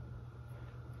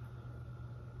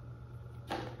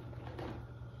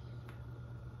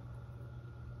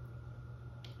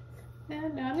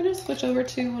 And now I'm going to switch over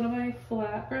to one of my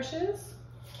flat brushes.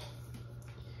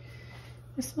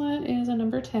 This one is a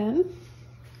number 10.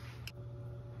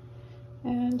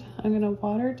 And I'm going to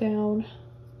water down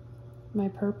my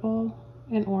purple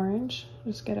and orange.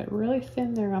 Just get it really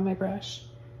thin there on my brush.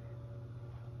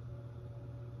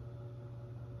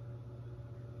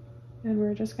 And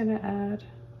we're just going to add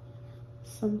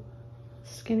some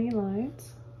skinny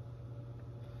lines.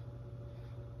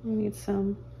 We need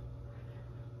some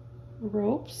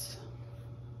ropes.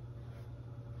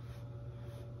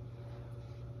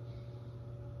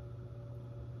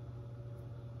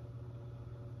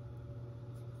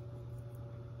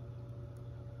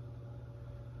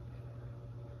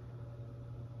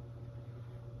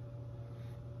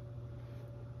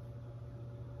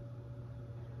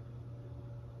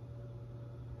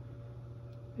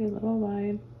 A little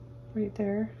line right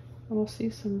there. And we'll see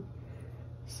some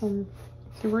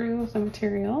through the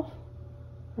material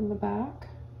from the back.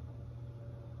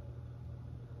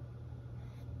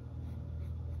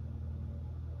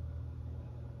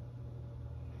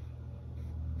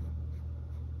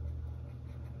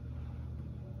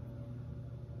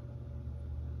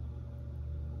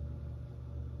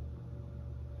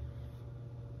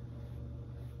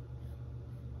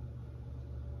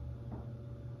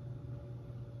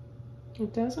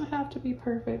 It doesn't have to be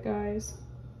perfect, guys.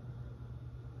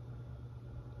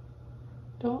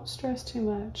 Don't stress too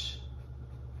much.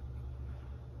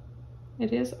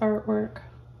 It is artwork.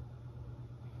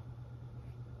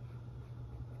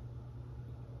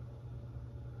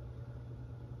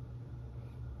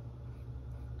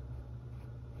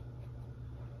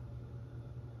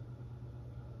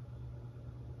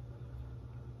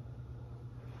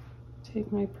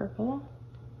 Take my purple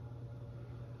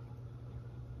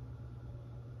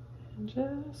and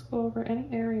just go over any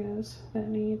areas that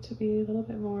need to be a little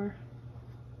bit more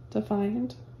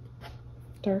defined,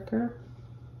 darker.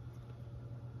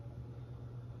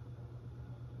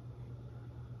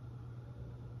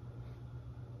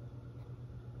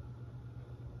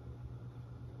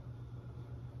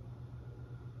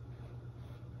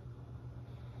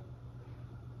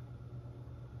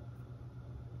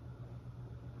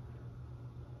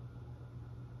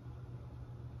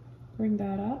 Bring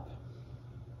that up.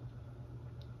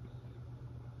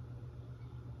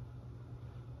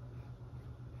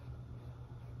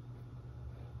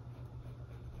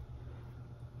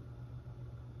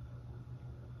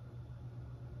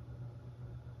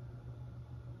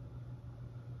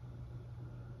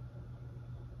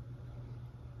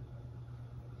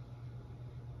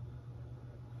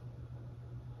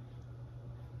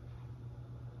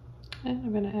 And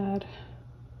I'm going to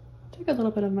take a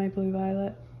little bit of my blue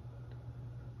violet.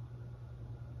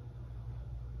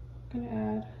 I'm going to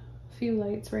add a few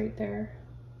lights right there.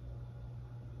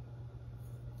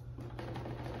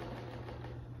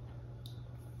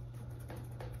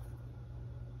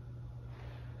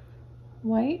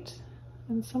 White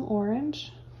and some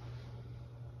orange.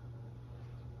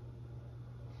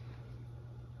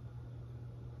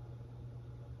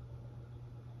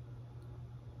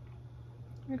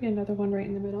 Maybe another one right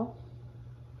in the middle.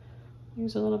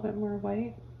 Use a little bit more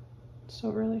white so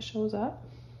it really shows up.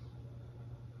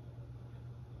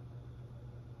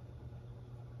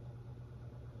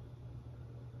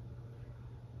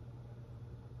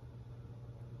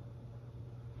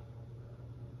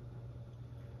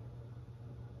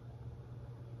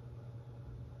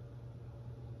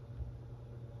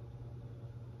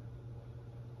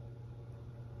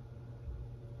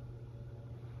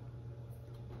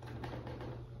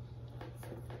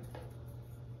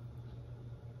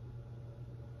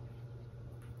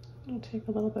 I'll take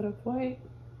a little bit of white.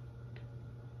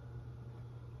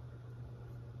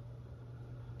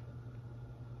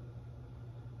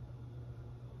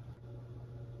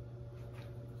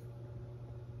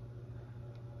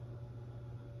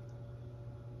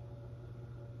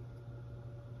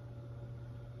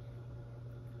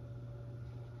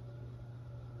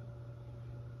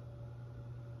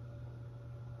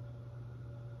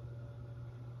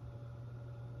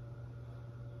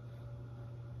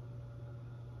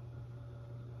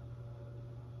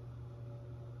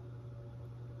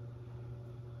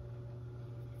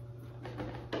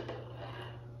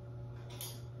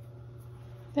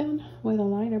 Then with a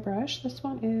liner brush, this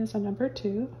one is a number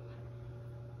 2.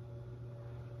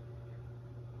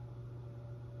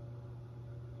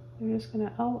 I'm just going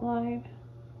to outline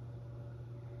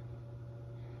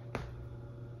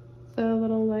the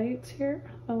little lights here,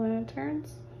 the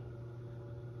lanterns,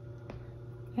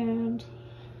 and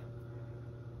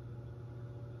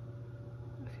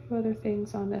a few other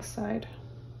things on this side.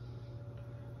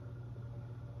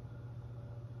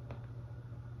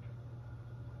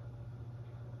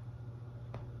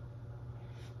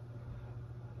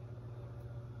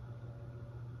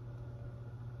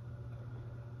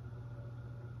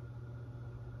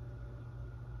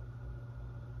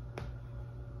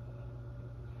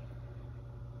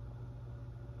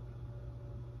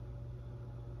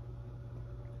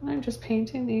 I'm just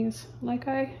painting these like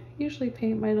I usually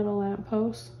paint my little lamp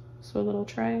posts. So a little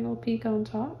triangle peak on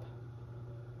top.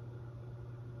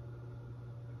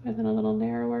 And then a little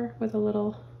narrower with a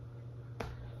little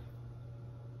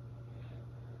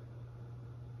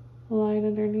line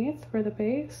underneath for the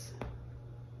base.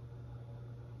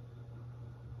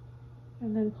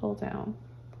 And then pull down.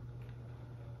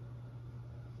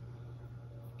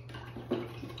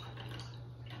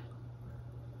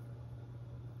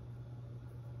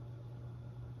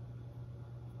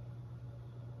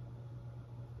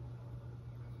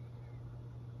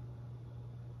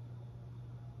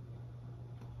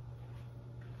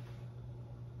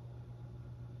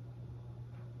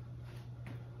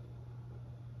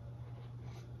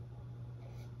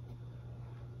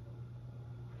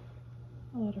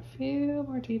 I'll add a few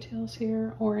more details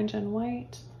here, orange and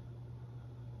white.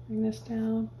 Bring this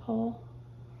down, pull,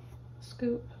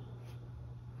 scoop.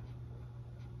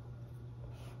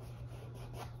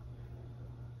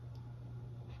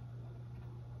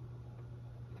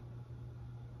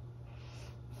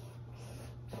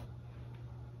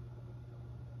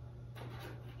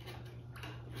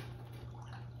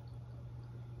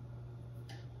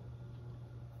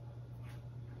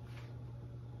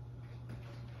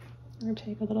 I'm going to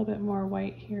take a little bit more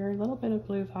white here, a little bit of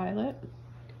blue violet.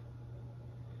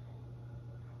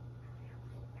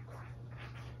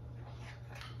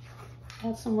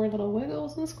 Add some more little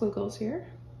wiggles and squiggles here.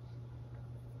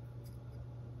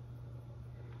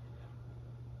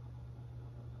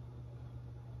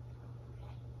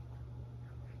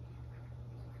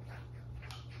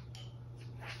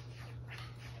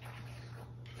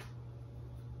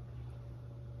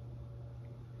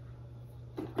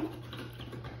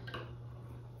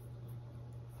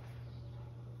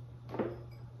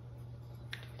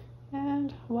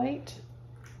 And white,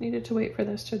 needed to wait for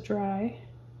this to dry.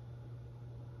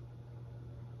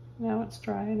 Now it's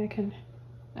dry and I can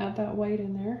add that white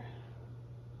in there.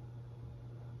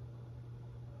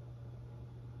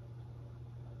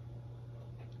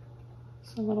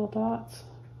 Some little dots,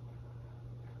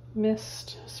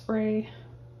 mist spray.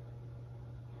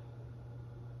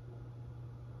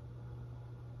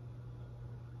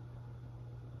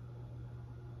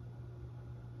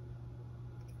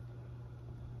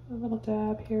 A little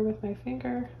dab here with my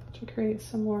finger to create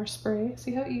some more spray.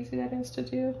 See how easy that is to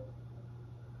do?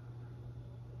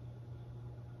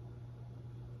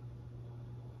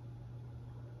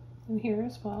 And here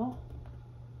as well.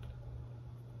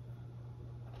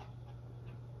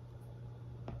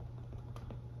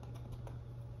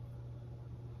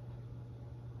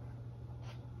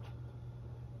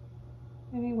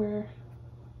 Anywhere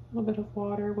a little bit of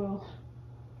water will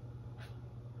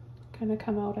kind of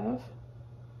come out of.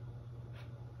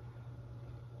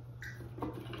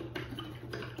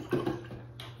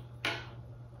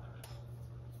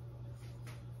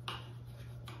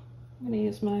 I'm going to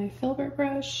use my filbert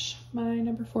brush, my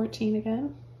number 14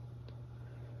 again.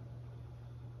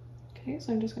 Okay,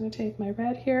 so I'm just going to take my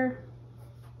red here.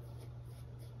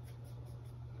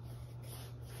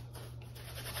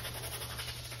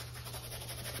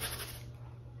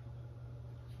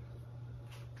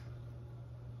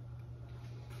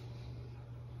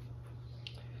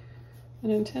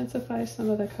 And intensify some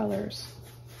of the colors.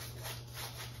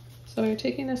 So you're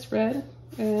taking this red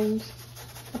and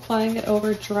applying it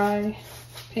over dry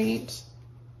paint.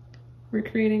 We're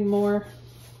creating more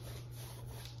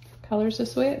colors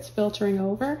this way. It's filtering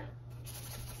over.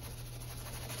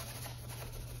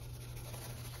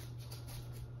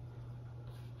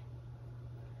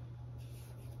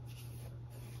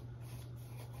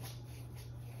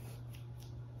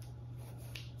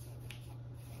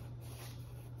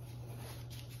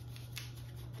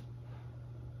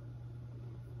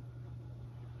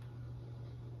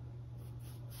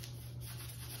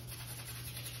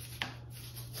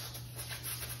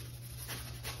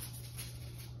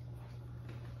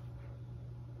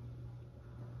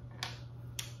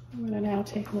 I'm going to now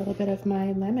take a little bit of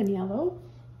my lemon yellow.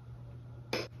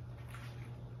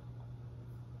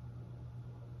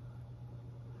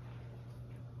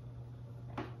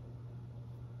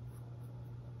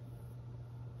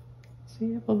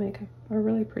 See, it will make a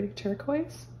really pretty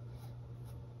turquoise.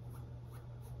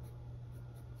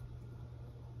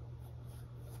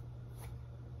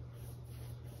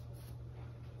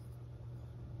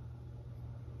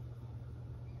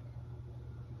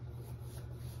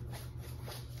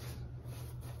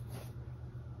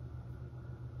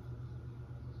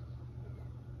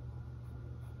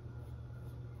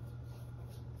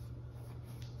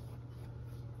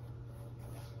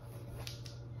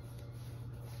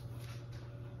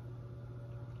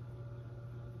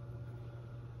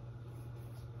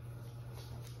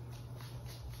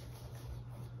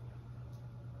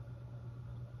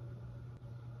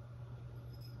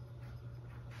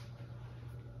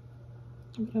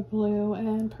 A bit of blue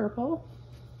and purple.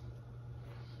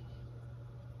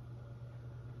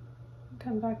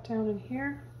 Come back down in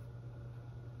here.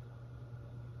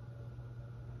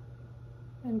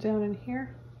 And down in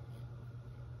here.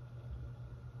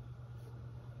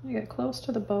 I get close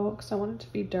to the bow because I want it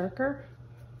to be darker.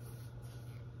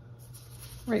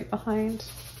 Right behind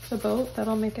the boat,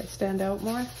 that'll make it stand out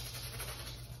more.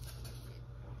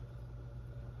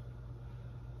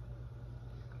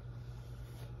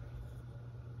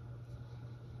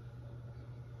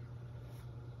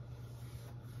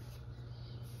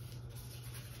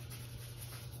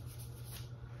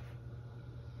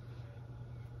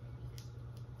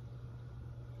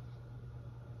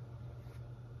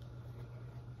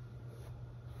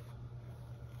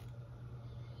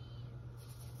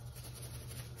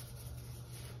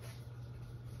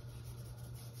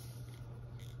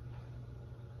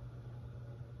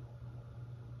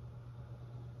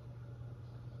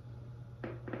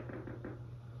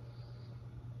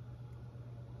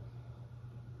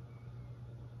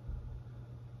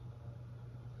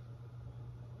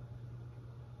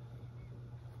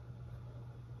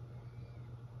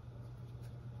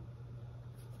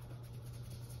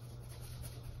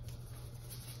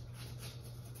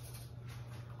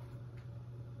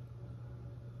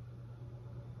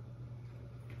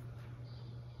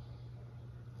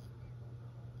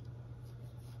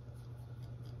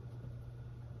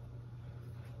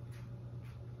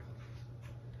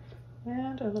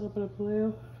 And a little bit of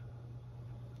blue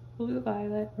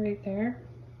violet right there.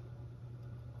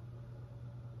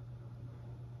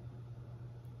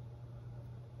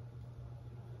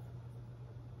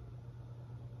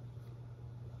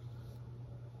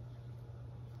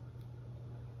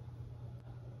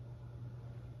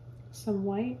 Some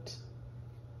white.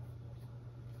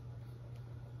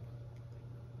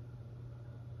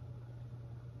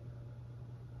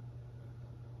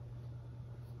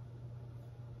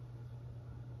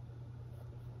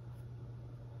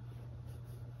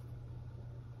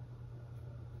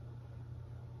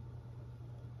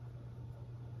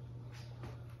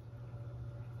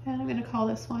 And I'm going to call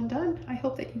this one done. I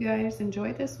hope that you guys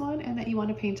enjoyed this one and that you want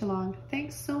to paint along.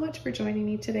 Thanks so much for joining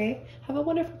me today. Have a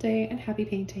wonderful day and happy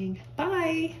painting.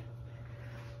 Bye!